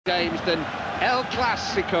games than El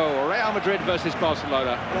Clasico, Real Madrid versus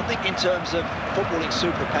Barcelona. Well, I think in terms of footballing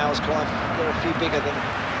superpowers, Clive, they're a few bigger than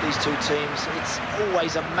these two teams. It's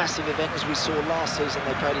always a massive event, as we saw last season.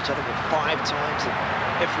 They played each other 5 times, and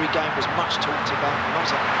every game was much talked about.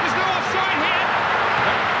 There's no offside here.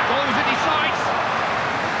 Goal was in his sights.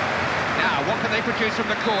 Now, what can they produce from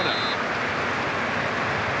the corner?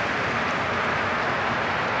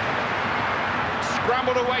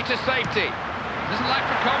 Scrambled away to safety. Doesn't lack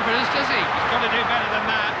for confidence, does he? He's got to do better than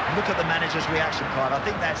that. Look at the manager's reaction, Clive. I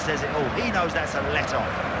think that says it all. He knows that's a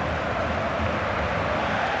let-off.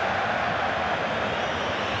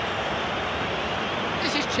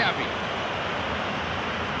 This is Xavi.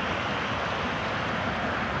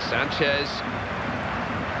 Sanchez.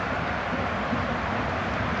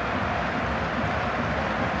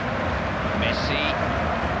 Messi.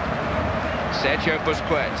 Sergio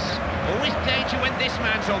Busquets. Always danger when this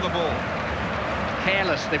man's on the ball.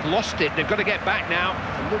 Careless, they've lost it, they've got to get back now.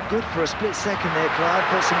 They look good for a split second there, Clive,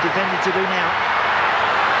 but some defending to do now.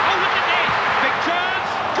 Oh, look at this! Big chance!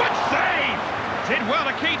 Good save! Did well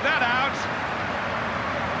to keep that out.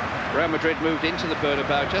 Real Madrid moved into the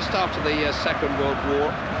Bernabeu just after the Second World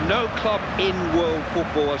War. No club in world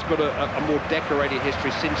football has got a more decorated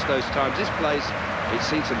history since those times. This place, it's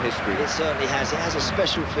seen some history. It certainly has. It has a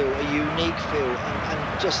special feel, a unique feel,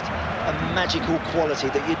 and just a magical quality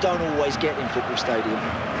that you don't always get in football stadium.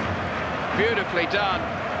 Beautifully done.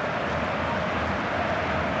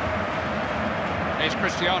 Here's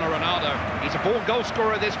Cristiano Ronaldo. He's a born goal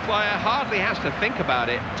scorer, this player. Hardly has to think about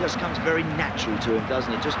it. Just comes very natural to him,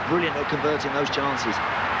 doesn't it? Just brilliant at converting those chances.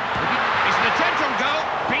 It's an attempt on goal,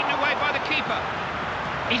 beaten away by the keeper.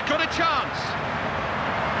 He's got a chance.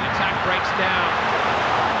 The attack breaks down.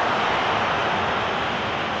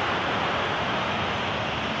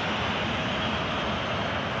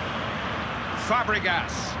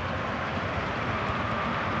 Fabregas.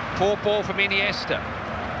 Poor ball from Iniesta.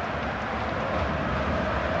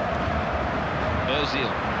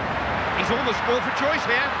 Ozil. He's almost ball for choice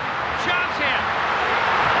here. Chance here.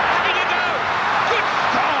 Having a go. Good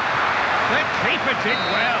stop. The keeper did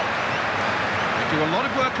well. They do a lot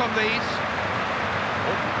of work on these.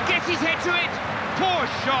 Gets his head to it. Poor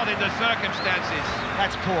shot in the circumstances.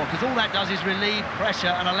 That's poor, because all that does is relieve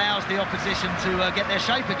pressure and allows the opposition to get their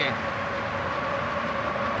shape again.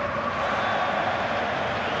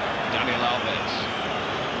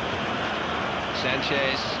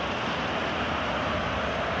 Sanchez.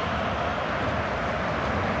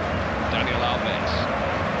 Daniel Alves.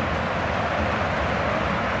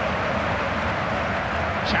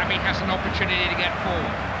 Xavi has an opportunity to get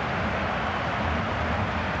forward.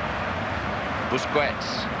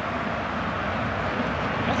 Busquets.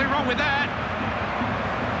 Nothing wrong with that.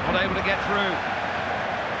 Not able to get through.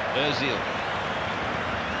 Ozil.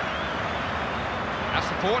 Our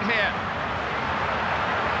support here.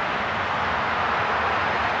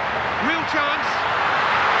 Real chance.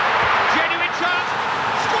 Genuine chance.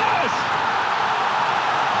 Scores!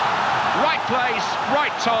 Right place, right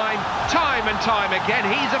time, time and time again.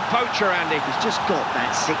 He's a poacher, Andy. He's just got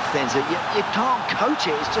that sixth sense. You can't coach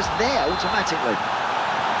it. It's just there automatically.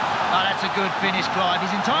 Oh, that's a good finish, Clive.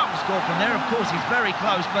 He's entitled to score from there. Of course, he's very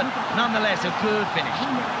close, but nonetheless, a good finish.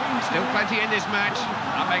 Still plenty in this match.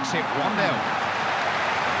 That makes it 1-0.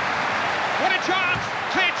 What a chance!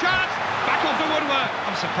 Clear chance! Back off the woodwork.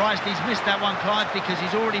 I'm surprised he's missed that one, Clive, because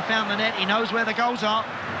he's already found the net. He knows where the goals are.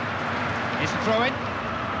 Here's the throw-in.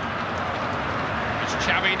 It's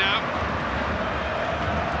Xavi now.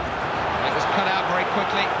 It was cut out very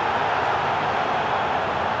quickly.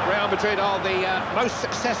 Real Madrid are the most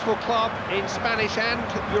successful club in Spanish and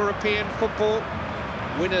European football.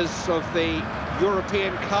 Winners of the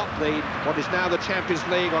European Cup, what is now the Champions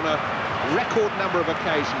League, on a record number of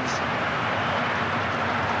occasions.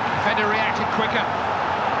 Defender reacted quicker.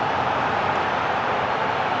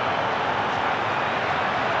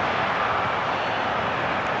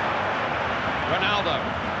 Ronaldo.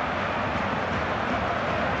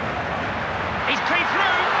 He's clean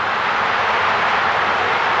through.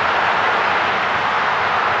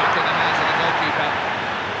 Back in the hands of the goalkeeper.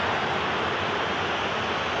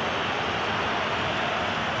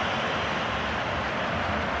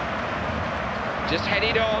 Just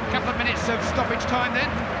headed on. Couple of minutes of stoppage time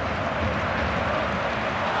then.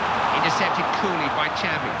 Intercepted coolly by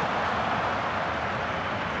Xavi.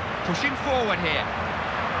 Pushing forward here.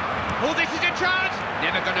 Oh, this is a chance!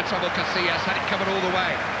 Never going to trouble Casillas, had it covered all the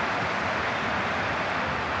way.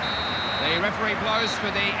 The referee blows for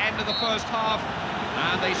the end of the first half,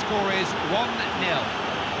 and the score is 1-0.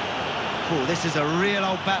 Oh, this is a real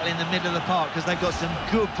old battle in the middle of the park because they've got some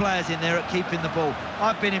good players in there at keeping the ball.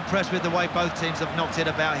 I've been impressed with the way both teams have knocked it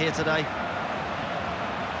about here today.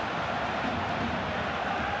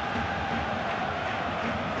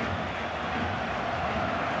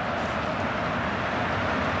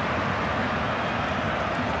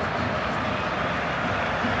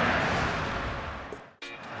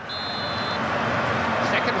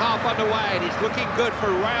 Underway, and it's looking good for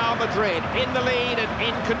Real Madrid, in the lead and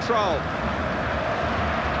in control.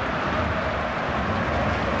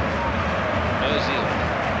 Ozil.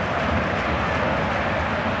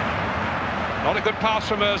 Not a good pass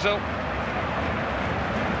from Ozil.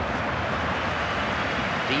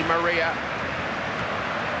 Di Maria.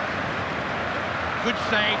 Good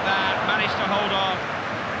save that, managed to hold on.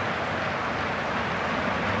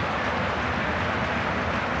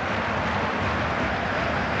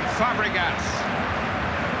 Fabregas.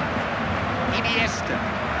 Iniesta.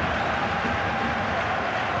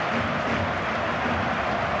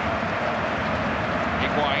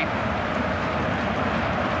 Higuain.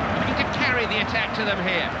 Looking to carry the attack to them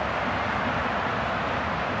here.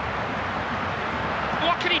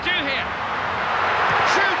 What can he do here?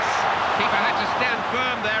 Shoots! Keeper had to stand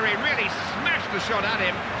firm there. He really smashed the shot at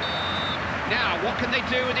him. Now, what can they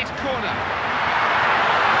do with its corner?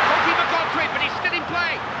 Goalkeeper got to it, but he's still in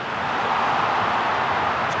play.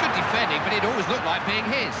 Defending, but it always looked like being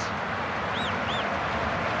his.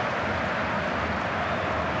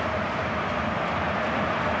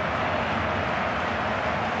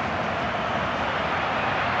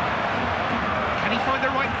 Can he find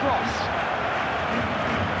the right cross?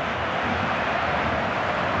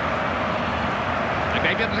 They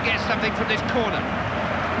may be able to get something from this corner.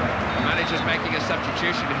 The manager's making a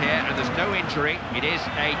substitution here, and there's no injury. It is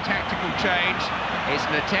a tactical change. It's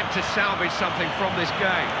an attempt to salvage something from this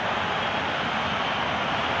game.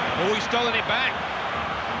 Oh, he's stolen it back.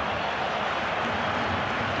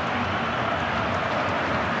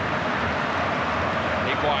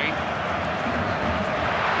 Higuain.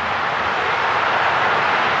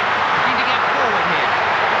 Need to get forward here.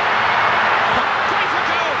 Tries for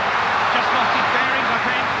goal. Just lost his bearings, I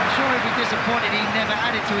think. I'm sure he'll be disappointed he never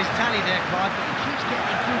added to his tally there, Clive, but he keeps getting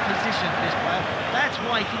in good position for this player. That's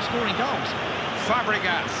why he keeps scoring goals.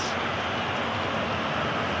 Fabregas.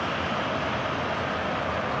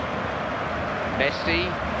 Messi.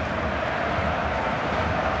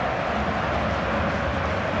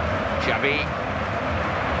 Xavi.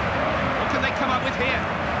 What can they come up with here?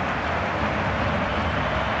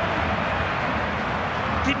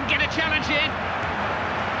 Didn't get a challenge in.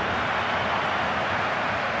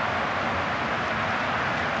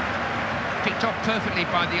 Picked off perfectly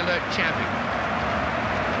by the alert Xavi.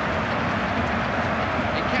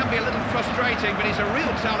 It can be a little frustrating, but he's a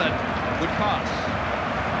real talent. Good pass.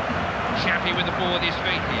 Xavi with the ball at his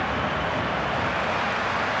feet here.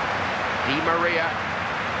 Di Maria.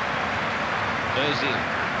 Ozil.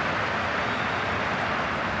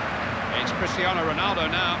 It's Cristiano Ronaldo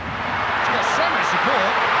now. He's got so much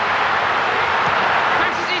support.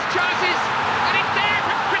 Fancies his chances, and it's there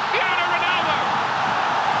from Cristiano Ronaldo.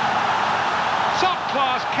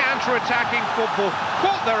 Top-class counter-attacking football.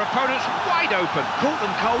 Caught their opponents wide open. Caught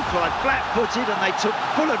them cold, Clyde, flat-footed, and they took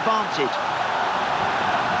full advantage.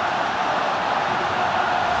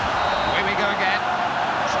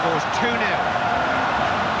 Scores 2-0.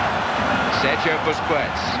 Sergio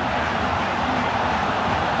Busquets.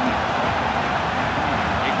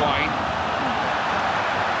 Higuain.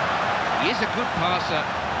 He is a good passer.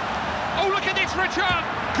 Oh, look at this for a chance.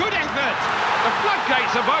 Good effort. The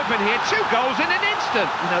floodgates have opened here. 2 goals in an instant.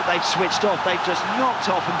 You know, they've switched off. They've just knocked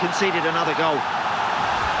off and conceded another goal.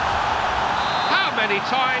 How many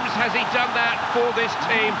times has he done that for this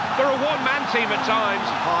team? They're a one-man team at times.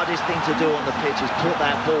 Hardest thing to do on the pitch is put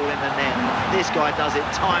that ball in the net. This guy does it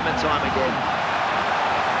time and time again.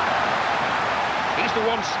 He's the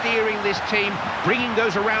one steering this team, bringing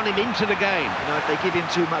those around him into the game. You know, if they give him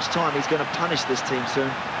too much time, he's going to punish this team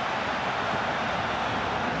soon.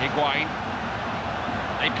 Higuain.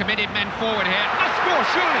 They've committed men forward here. Must score,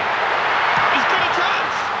 surely. He's got a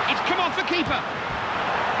chance. It's come off the keeper.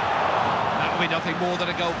 That'll be nothing more than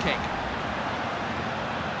a goal kick.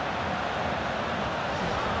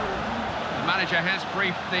 The manager has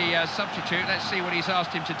briefed the substitute. Let's see what he's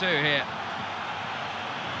asked him to do here.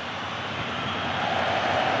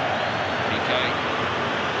 Okay.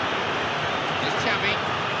 There's Xavi.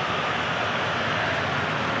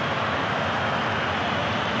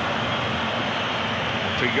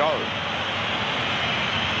 To go.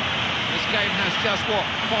 This game has just, what,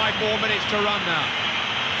 5 more minutes to run now.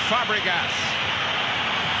 Fabregas.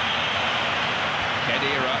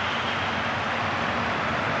 Kedira.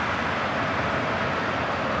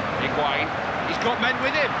 Higuain. He's got men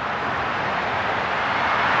with him.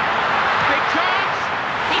 Big chance!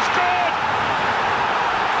 He scored!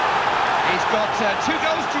 He's got 2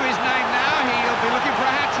 goals to his name now. He'll be looking for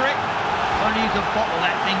a hat-trick. Only you can bottle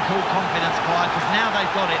that thing called confidence, Clive, because now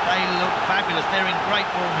they've got it. They look fabulous. They're in great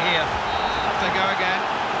form here. Up they go again.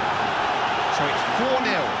 So it's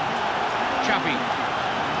 4-0. Xavi.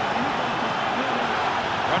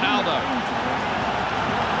 Ronaldo.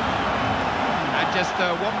 And just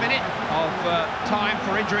 1 minute of time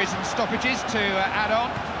for injuries and stoppages to add on.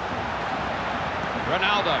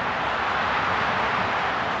 Ronaldo.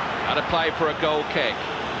 Out of play for a goal kick.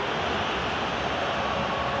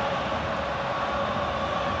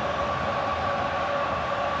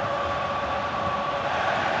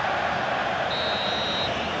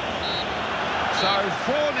 So 4-0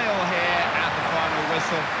 here at the final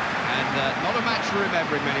whistle, and not a match to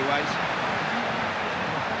remember in many ways.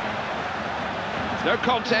 No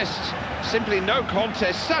contest, simply no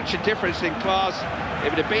contest, such a difference in class.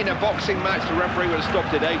 If it had been a boxing match, the referee would have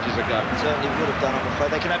stopped it ages ago. Certainly would have done, I'm afraid.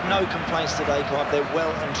 They can have no complaints today, Clive. They're well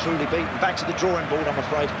and truly beaten. Back to the drawing board, I'm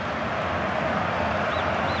afraid.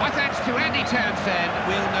 My thanks to Andy Townsend.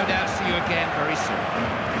 We'll no doubt see you again very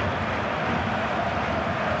soon.